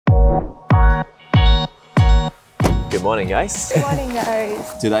Good morning, guys. Good morning,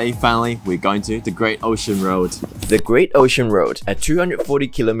 guys. Today, finally, we're going to the Great Ocean Road. The Great Ocean Road, a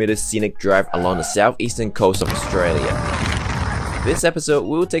 240km scenic drive along the southeastern coast of Australia. This episode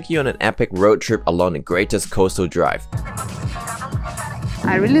will take you on an epic road trip along the greatest coastal drive.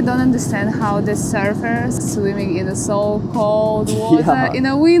 I really don't understand how the surfers swimming in the so cold water in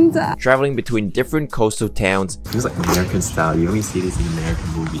the winter. Traveling between different coastal towns. Feels like American style. You only see this in American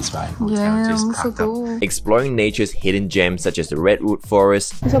movies, right? Yeah, just so cool. Exploring nature's hidden gems such as the Redwood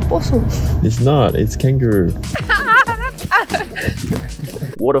Forest. It's a possum. It's not, it's kangaroo.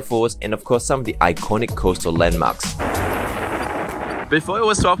 Waterfalls, and of course some of the iconic coastal landmarks. Before it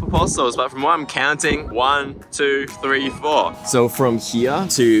was 12 apostles, but from what I'm counting, 1, 2, 3, 4. So from here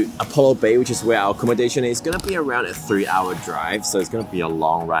to Apollo Bay, which is where our accommodation is, gonna be around a 3-hour drive. So it's gonna be a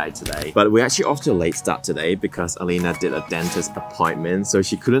long ride today. But we're actually off to a late start today because Alina did a dentist appointment. So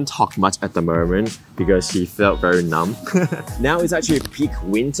she couldn't talk much at the moment because she felt very numb. Now it's actually peak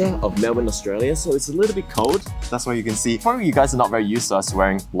winter of Melbourne, Australia. So it's a little bit cold. That's why you can see. Probably you guys are not very used to us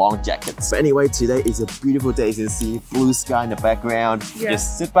wearing long jackets. But anyway, today is a beautiful day. As you can see blue sky in the background. Yeah.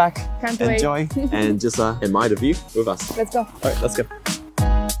 Just sit back, Can't enjoy, and just admire the view with us. Let's go. Alright, let's go.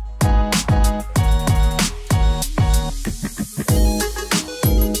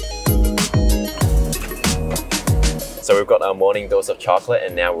 So we've got our morning dose of chocolate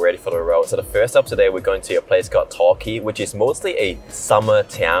and now we're ready for the road. So the first up today, we're going to a place called Torquay, which is mostly a summer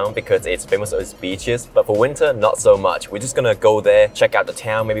town because it's famous for its beaches. But for winter, not so much. We're just gonna go there, check out the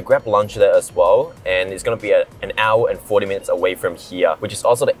town, maybe grab lunch there as well. And it's gonna be an hour and 40 minutes away from here, which is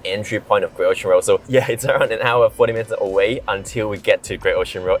also the entry point of Great Ocean Road. So yeah, it's around an hour and 40 minutes away until we get to Great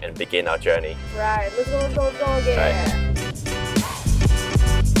Ocean Road and begin our journey. Right, let's go again. Right.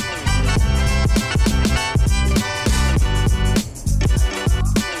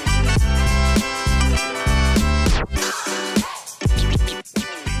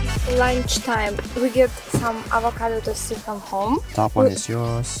 Lunchtime, we get some avocado toast from home. Top one is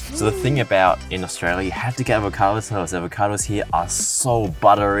yours. So the thing about in Australia, you have to get avocados. Those avocados here are so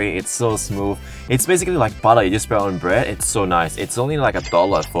buttery, it's so smooth. It's basically like butter, you just spread on bread. It's so nice. It's only like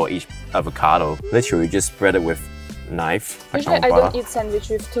 $1 for each avocado. Literally, you just spread it with knife. Like Usually I butter. don't eat sandwich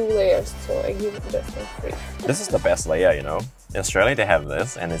with 2 layers, so I give it just for free. This is the best layer, you know. In Australia, they have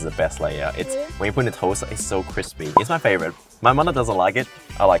this, and it's the best layer. It's when you put it in the toaster, it's so crispy. It's my favorite. My mother doesn't like it.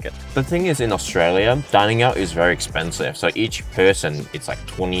 I like it. The thing is, in Australia, dining out is very expensive. So each person, it's like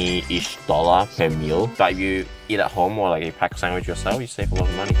 $20-ish per meal. But if you eat at home or like you pack a sandwich yourself, you save a lot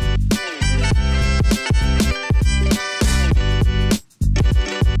of money.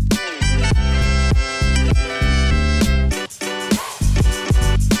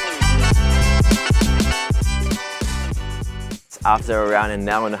 After around an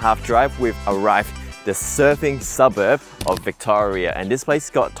hour and a half drive, we've arrived the surfing suburb of Victoria, and this place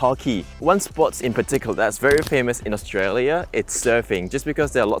is called Torquay. One spot in particular that's very famous in Australia, it's surfing, just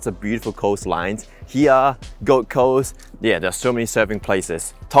because there are lots of beautiful coastlines. Here, Gold Coast, yeah, there's so many surfing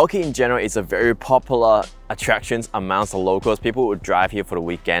places. Torquay in general is a very popular attraction amongst the locals. People would drive here for the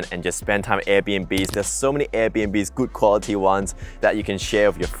weekend and just spend time at Airbnbs. There's so many Airbnbs, good quality ones that you can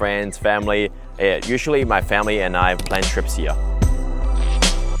share with your friends, family. Usually my family and I plan trips here.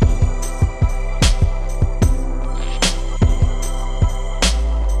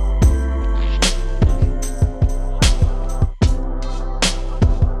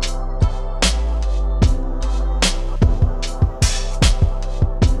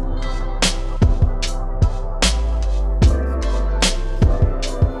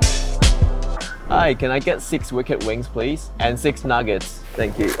 Hi, can I get 6 wicked wings, please? And 6 nuggets.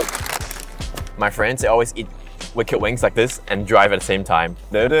 Thank you. My friends, they always eat wicked wings like this and drive at the same time.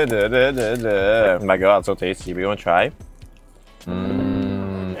 Oh my god, so tasty. We want to try?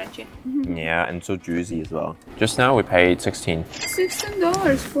 Yeah, and so juicy as well. Just now we paid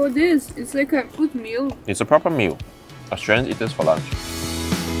 $16 for this. It's like a good meal. It's a proper meal. Australians eat this for lunch.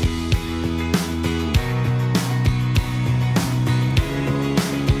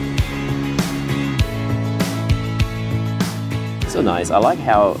 So nice. I like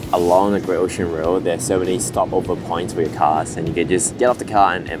how along the Great Ocean Road there's so many stopover points for your cars and you can just get off the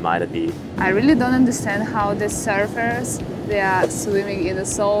car and admire the view. I really don't understand how the surfers they are swimming in the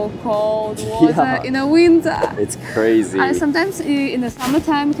so cold water in the winter. It's crazy. I sometimes in the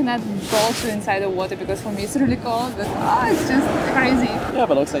summertime cannot go to inside the water because for me it's really cold, but it's just crazy. Yeah,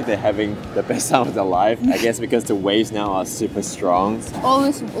 but it looks like they're having the best time of their life. I guess because the waves now are super strong.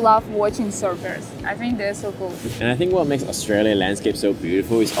 Always love watching surfers. I think they're so cool. And I think what makes Australian landscape so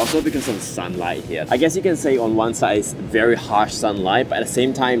beautiful is also because of the sunlight here. I guess you can say on one side it's very harsh sunlight, but at the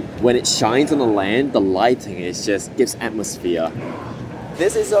same time, when it shines on the land, the lighting is just gives atmosphere.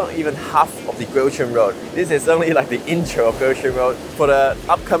 This is not even half of the Ocean Road. This is only like the intro of Ocean Road. For the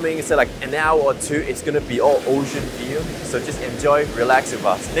upcoming, say like an hour or two, it's gonna be all ocean view. So just enjoy, relax with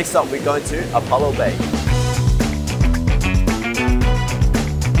us. Next up, we're going to Apollo Bay.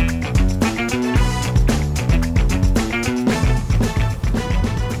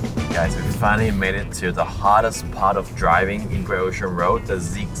 Guys, we finally made it to the hardest part of driving in Great Ocean Road, the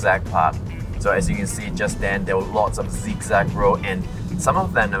zigzag part. So as you can see just then, there were lots of zigzag road, and some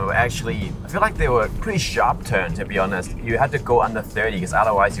of them were actually, I feel like they were pretty sharp turns, to be honest. You had to go under 30 because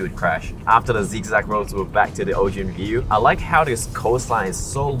otherwise you would crash. After the zigzag roads, we're back to the ocean view. I like how this coastline is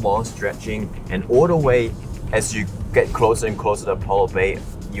so long stretching, and all the way as you get closer and closer to Apollo Bay,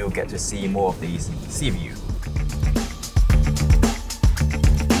 you'll get to see more of these Seaview.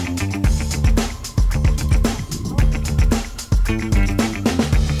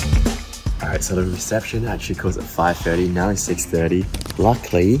 Alright, so the reception actually closed at 5:30, now it's 6:30.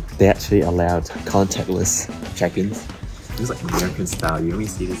 Luckily, they actually allowed contactless check-ins. It's like American style, you only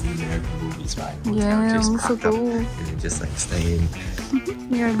see this in American movies, right? Yeah, just so park up cool. and then just like stay in.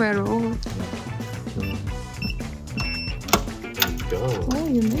 You're better. There you go. Oh,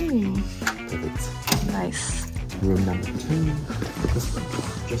 you mean? Perfect. Nice. Room number 2. This one,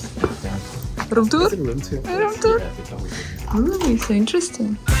 just down. Room tour? Is it room 2? Room tour? Yeah, it's always So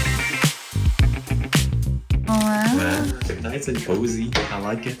interesting. nice and cozy. I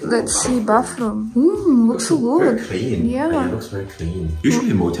like it. Let's see bathroom. Looks so Very good. clean. Yeah. It looks very clean.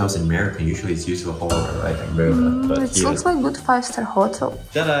 Usually motels in America, usually it's used to a hall, right? Like river. But It here, looks like good 5-star hotel.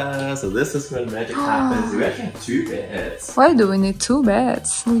 ta-da! So this is where the magic happens. We actually have 2 beds. Why do we need 2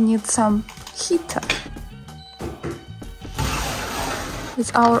 beds? We need some heater.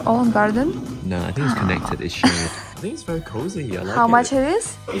 It's our own garden. No, I think it's connected. It's shared. I think it's very cozy. I like How much it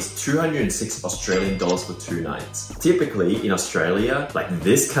is? It's 206 Australian dollars for 2 nights. Typically in Australia, like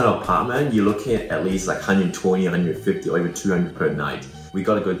this kind of apartment, you're looking at least like 120, 150 or even 200 per night. We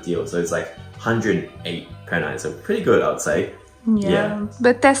got a good deal. So it's like 108 per night. So pretty good, I would say. Yeah.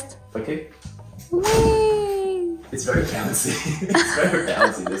 But test. Okay. Whee! It's very bouncy. It's very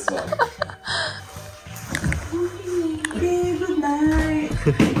bouncy, this one. Okay, good night.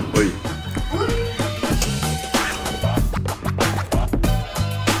 Oi.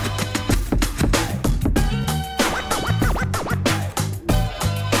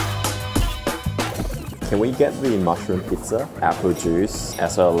 Can we get the mushroom pizza, apple juice,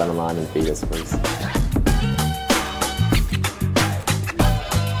 as well as lemon lime and Vegas, please?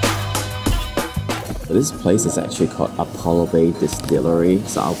 So this place is actually called Apollo Bay Distillery,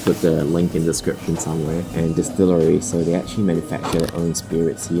 so I'll put the link in the description somewhere. And distillery, so they actually manufacture their own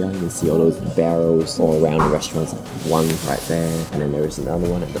spirits here. You can see all those barrels all around the restaurants, one right there, and then there is another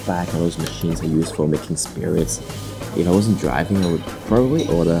one at the back. All those machines are used for making spirits. If I wasn't driving, I would probably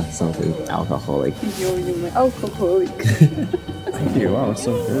order something alcoholic. You're alcoholic. Thank you, wow, it's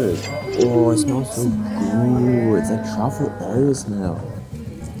so good. Oh, it smells so good. It's like truffle oil smell.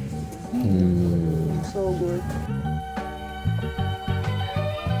 So good.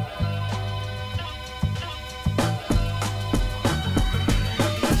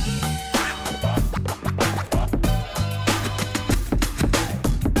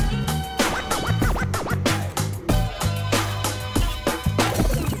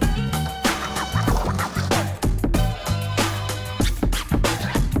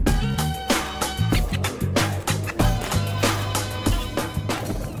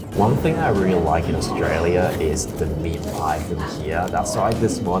 One thing I really like in Australia is the meat pie from here. That's why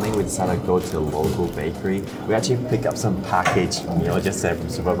this morning we decided to go to the local bakery. We actually picked up some packaged meal just there from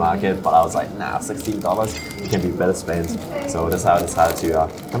the supermarket, but I was like, nah, $16, it can be better spent. So that's how I decided to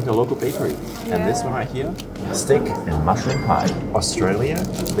come to a local bakery. And this one right here, steak and mushroom pie. Australia,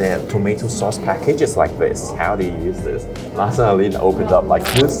 their tomato sauce package is like this. How do you use this? Last time Aline opened up like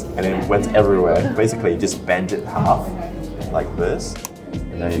this and it went everywhere. Basically, just bend it half like this.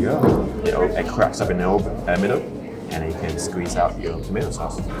 And there you go. It cracks up in the middle, and you can squeeze out your tomato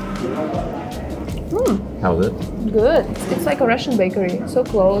sauce. How is it? Good. It's like a Russian bakery. So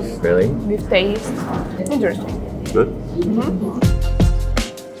close. Really? With taste. Interesting. Good?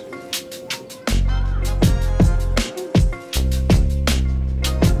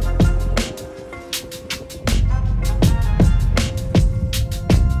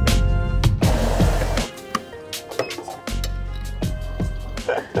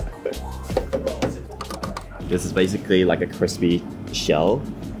 This is basically like a crispy shell.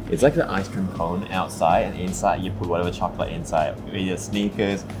 It's like the ice cream cone outside, and inside you put whatever chocolate inside, either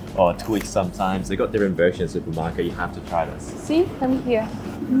Snickers or Twix sometimes. They got different versions in the supermarket. You have to try this. See, come here.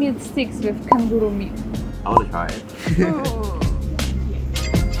 Meat sticks with kangaroo meat. I want to try it.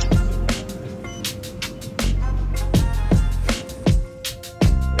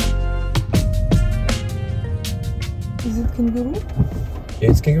 Is it kangaroo? Yeah,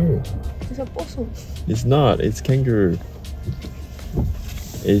 it's kangaroo. It's a possum. It's not, it's kangaroo.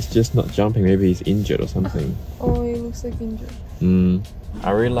 It's just not jumping, maybe he's injured or something. Oh, it looks like injured. I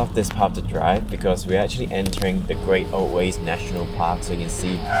really love this part of the drive because we're actually entering the Great Old Ways National Park, so you can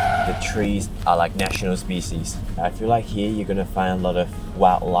see the trees are like national species. I feel like here you're gonna find a lot of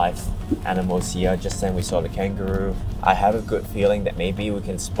wildlife animals here. Just then we saw the kangaroo. I have a good feeling that maybe we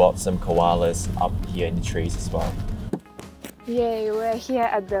can spot some koalas up here in the trees as well. Yay, we're here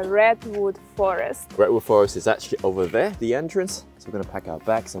at the Redwood Forest. Redwood Forest is actually over there, the entrance. So we're gonna pack our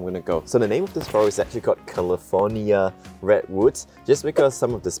bags and we're gonna go. So the name of this forest is actually called California Redwoods, just because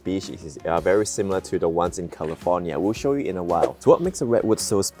some of the species are very similar to the ones in California. We'll show you in a while. So what makes a redwood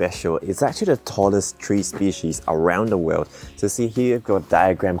so special is actually the tallest tree species around the world. So see here, you've got a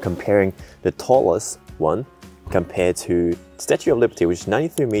diagram comparing the tallest one compared to Statue of Liberty, which is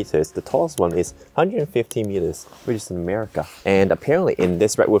 93 meters. The tallest one is 150 meters, which is in America. And apparently in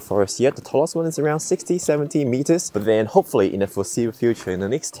this redwood forest here, the tallest one is around 60-70 meters. But then hopefully in the foreseeable future, in the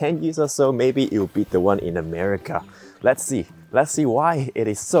next 10 years or so, maybe it will beat the one in America. Let's see. Let's see why it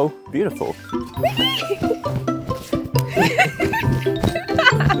is so beautiful.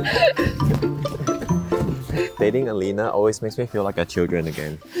 Dating Alina always makes me feel like a children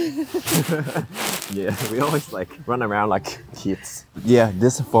again. Yeah, we always like run around like kids. Yeah,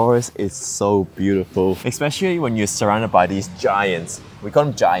 this forest is so beautiful, especially when you're surrounded by these giants. We call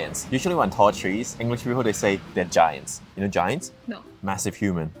them giants. Usually when tall trees, English people, they say they're giants. You know giants? No. Massive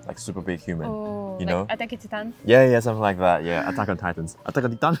human, like super big human. Oh, you like know? Attack on Titan? Yeah, something like that. Yeah, Attack on Titans. Attack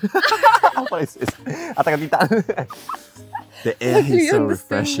on Titan. What is this? Attack on Titan. The air is so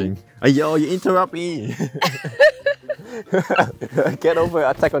refreshing. Yo, you interrupt me. Get over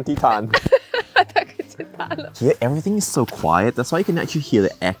Attack on Titan. Attack on Titan. Here, everything is so quiet. That's why you can actually hear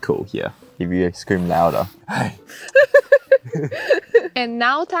the echo here if you scream louder. And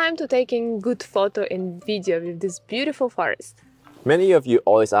now time to taking good photo and video with this beautiful forest. Many of you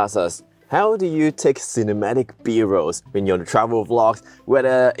always ask us, how do you take cinematic B-rolls when you're on travel vlogs,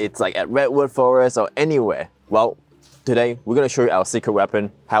 whether it's like at Redwood Forest or anywhere? Well, today, we're going to show you our secret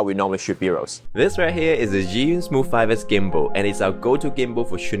weapon, how we normally shoot B-rolls. This right here is the Zhiyun Smooth Fibers Gimbal, and it's our go-to gimbal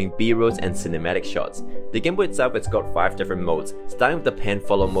for shooting B-rolls and cinematic shots. The gimbal itself has got 5 different modes, starting with the pan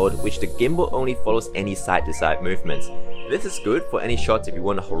follow mode, which the gimbal only follows any side-to-side movements. This is good for any shots if you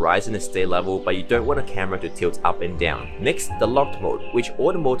want the horizon to stay level, but you don't want a camera to tilt up and down. Next, the locked mode, which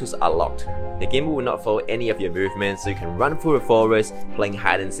all the motors are locked. The gimbal will not follow any of your movements, so you can run through the forest, playing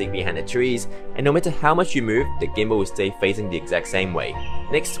hide and seek behind the trees, and no matter how much you move, the gimbal will stay facing the exact same way.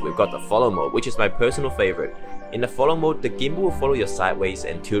 Next, we've got the follow mode, which is my personal favorite. In the follow mode, the gimbal will follow your sideways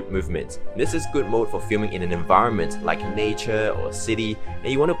and tilt movements. This is good mode for filming in an environment like nature or city,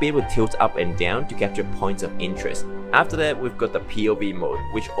 and you want to be able to tilt up and down to capture points of interest. After that, we've got the POV mode,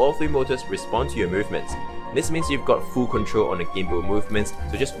 which all 3 motors respond to your movements. This means you've got full control on the gimbal movements,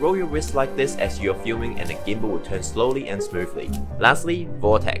 so just roll your wrist like this as you're filming and the gimbal will turn slowly and smoothly. Lastly,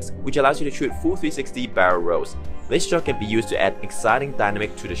 Vortex, which allows you to shoot full 360 barrel rolls. This shot can be used to add exciting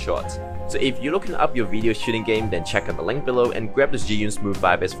dynamic to the shots. So if you're looking up your video shooting game, then check out the link below and grab the Zhiyun Smooth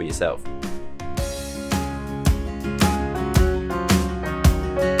Fibers for yourself.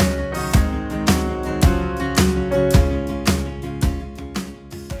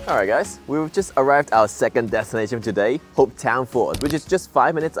 Alright guys, we've just arrived at our second destination today, Hopetoun Falls, which is just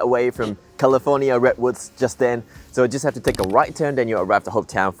 5 minutes away from California Redwoods just then. So you just have to take a right turn, then you'll arrive at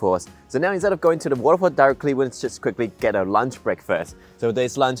Hopetoun Falls. So now instead of going to the waterfall directly, we'll just quickly get a lunch break first. So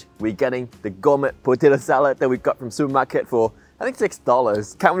today's lunch, we're getting the gourmet potato salad that we got from supermarket for, I think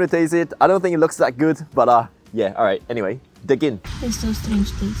 $6. Can't really taste it. I don't think it looks that good, but yeah, alright, anyway, dig in. It's so strange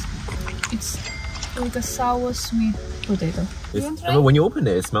taste. It's like a sour, sweet potato. When you open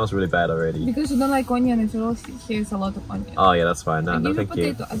it, it smells really bad already. Because you don't like onion, it will here's a lot of onion. Oh yeah, that's fine. No, thank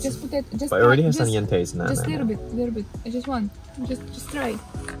you. Just potato. Just but it already has onion taste now. Just a little bit. I just want. Just try.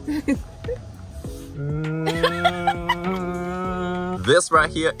 This right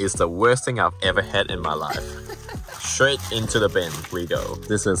here is the worst thing I've ever had in my life. Straight into the bin we go.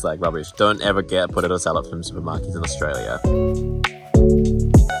 This is like rubbish. Don't ever get potato salad from supermarkets in Australia.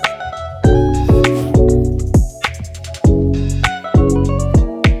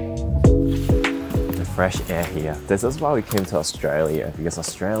 fresh air here. This is why we came to Australia, because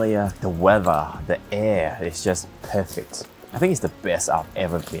Australia, the weather, the air is just perfect. I think it's the best I've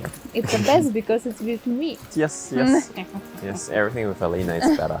ever been. It's the best because it's with me. Yes, yes. Yes, everything with Alina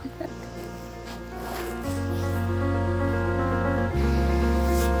is better.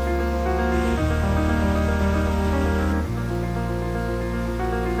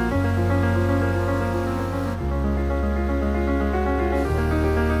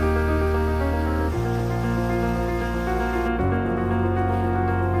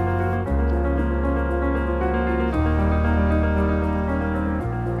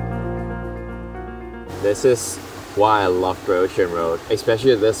 This is why I love Ocean Road,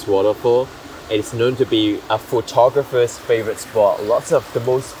 especially this waterfall. It's known to be a photographer's favorite spot. Lots of the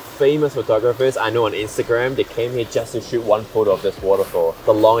most famous photographers I know on Instagram, they came here just to shoot one photo of this waterfall,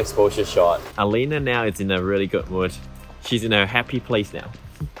 the long exposure shot. Alina now is in a really good mood. She's in a happy place now.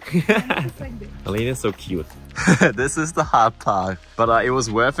 Alina's so cute. This is the hard part, but it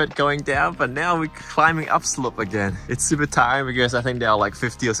was worth it going down, but now we're climbing upslope again. It's super tiring because I think there are like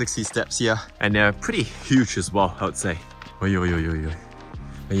 50 or 60 steps here, and they're pretty huge as well, I would say. Oi, oi, oi, oi, oi.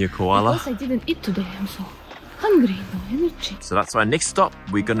 Are you a koala? Because I didn't eat today, I'm so hungry, no energy. So that's why next stop,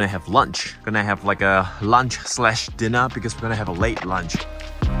 we're gonna have lunch. Gonna have like a lunch/dinner because we're gonna have a late lunch.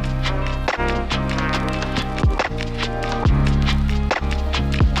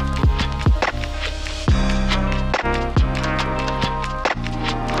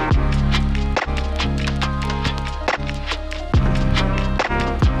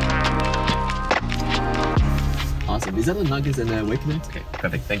 Is that the nuggets and the awakening? Okay,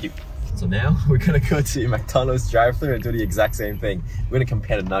 perfect, thank you. So now we're gonna go to McDonald's drive-thru and do the exact same thing. We're gonna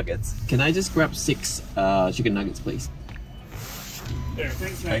compare the nuggets. Can I just grab 6 chicken nuggets, please? Yeah,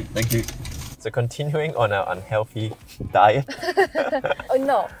 thanks, mate. Okay, thank you. So continuing on our unhealthy diet. Oh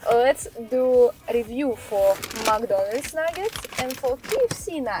no, let's do a review for McDonald's nuggets and for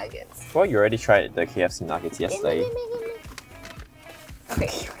KFC nuggets. Well, you already tried the KFC nuggets yesterday.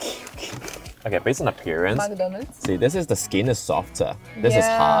 Okay. Okay, based on appearance, McDonald's. see, this is the skin is softer. This is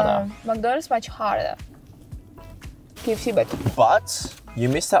harder. McDonald's much harder. KFC better. But you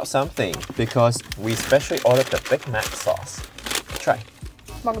missed out something because we specially ordered the Big Mac sauce. Try.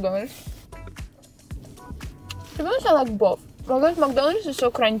 McDonald's. To be honest, I like both. Because McDonald's is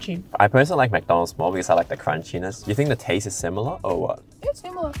so crunchy. I personally like McDonald's more because I like the crunchiness. You think the taste is similar or what? It's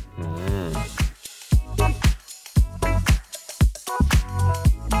similar.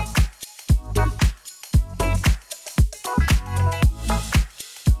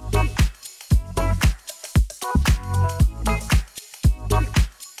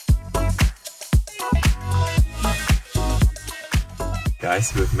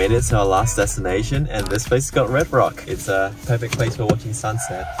 Guys, we've made it to our last destination, and this place has got Red Rock. It's a perfect place for watching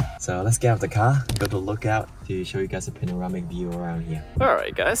sunset. So let's get out of the car and go to the lookout to show you guys a panoramic view around here.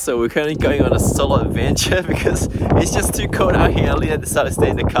 Alright guys, so we're currently going on a solo adventure because it's just too cold out here. Alina decided to stay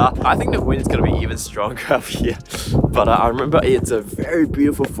in the car. I think the wind is going to be even stronger up here. But I remember it's a very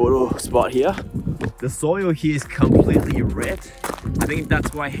beautiful photo spot here. The soil here is completely red. I think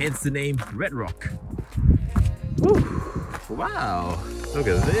that's why hence the name Red Rock. Whew. Wow, look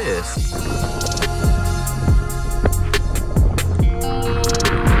at this.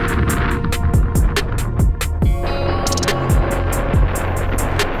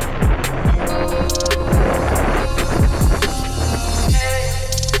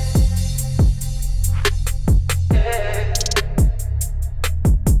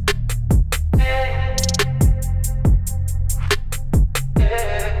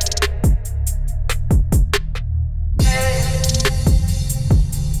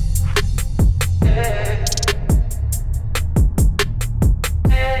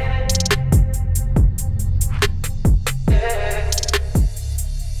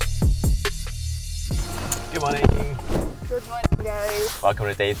 Welcome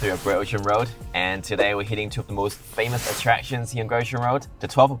to day 3 of Great Ocean Road, and today we're heading to the most famous attractions here on Great Ocean Road, the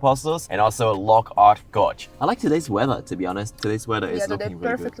 12 Apostles and also Lock Art Gorge. I like today's weather, to be honest. Today's weather is looking really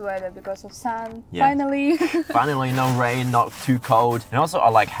good. Perfect weather because of sun, finally. Finally, no rain, not too cold. And also I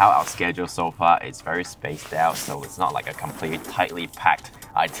like how our schedule so far is very spaced out, so it's not like a completely tightly packed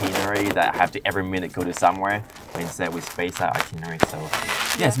itinerary that I have to every minute go to somewhere. But instead we space out itinerary, so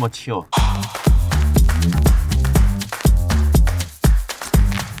yeah, it's more chill.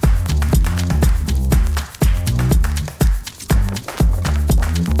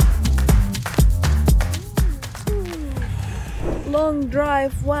 Long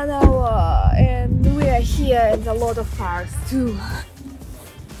drive, 1 hour, and we are here and a lot of cars too.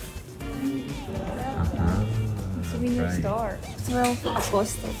 Souvenir store. 12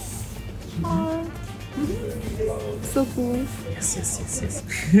 Apostles. So cool. Yes.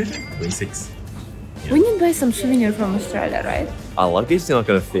 26. We need to buy some souvenir from Australia, right? Our luggage is not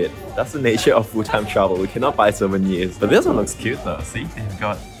gonna fit. That's the nature of full-time travel. We cannot buy souvenirs. But this one looks cute though. See, they've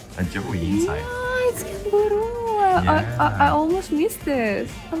got a jewelry inside. Yeah, it's kangaroo. I almost missed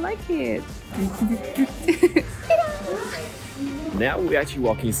this. I like it. Now we're actually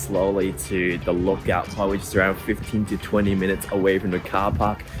walking slowly to the lookout part, which is around 15 to 20 minutes away from the car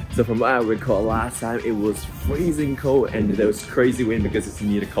park. So from what I recall last time, it was freezing cold and there was crazy wind because it's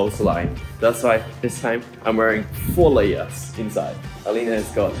near the coastline. That's why this time I'm wearing 4 layers inside. Alina has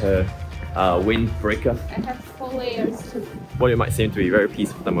got her windbreaker. I have 4 layers too. What it might seem to be very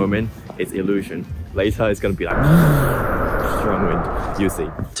peaceful at the moment is illusion. Later it's gonna be like strong wind, you see.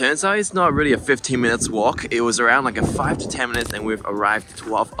 Turns out it's not really a 15 minutes walk, it was around like a 5 to 10 minutes and we've arrived at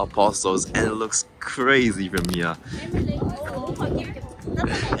 12 Apostles and it looks crazy from here.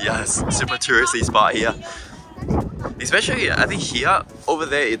 Yes, super touristy spot here. Especially I think here, over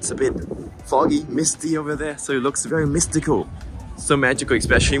there it's a bit foggy, misty over there, so it looks very mystical. So magical,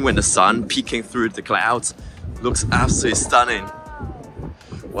 especially when the sun peeking through the clouds. Looks absolutely stunning.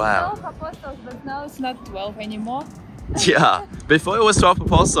 Wow. 12 apostles, but now it's not 12 anymore. Yeah, before it was 12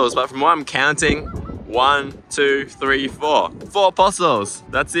 apostles, but from what I'm counting, 1, 2, 3, 4. 4 apostles,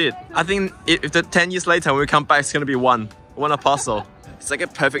 that's it. I think if the 10 years later when we come back, it's gonna be one apostle. It's like a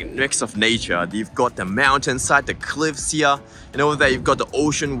perfect mix of nature. You've got the mountainside, the cliffs here, and over there you've got the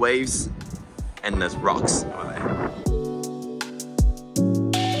ocean waves, and there's rocks over there.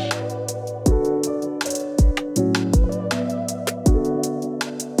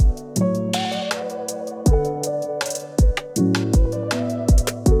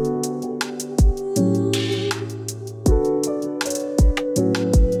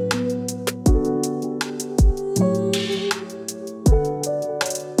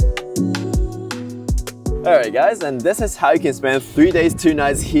 Alright guys, and this is how you can spend 3 days, 2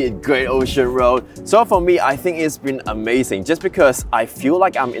 nights here at Great Ocean Road. So for me, I think it's been amazing just because I feel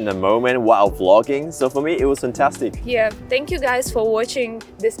like I'm in the moment while vlogging. So for me, it was fantastic. Yeah, thank you guys for watching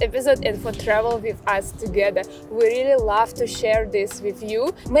this episode and for travel with us together. We really love to share this with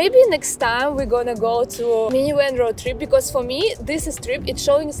you. Maybe next time we're gonna go to minivan road trip because for me, this is trip, it's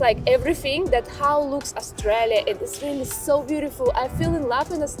showing us like everything that how looks Australia and it's really so beautiful. I feel in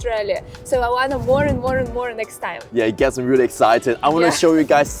love in Australia. So I wanna more and more next time. Yeah, it gets me really excited. I want to show you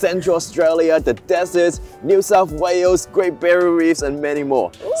guys Central Australia, the deserts, New South Wales, Great Barrier Reefs and many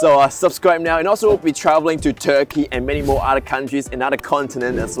more. Ooh. So subscribe now, and also we'll be traveling to Turkey and many more other countries and other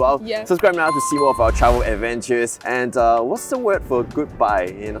continents as well. Yeah. Subscribe now to see more of our travel adventures. And what's the word for goodbye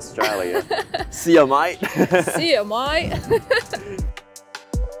in Australia? See ya, mate. See ya, mate.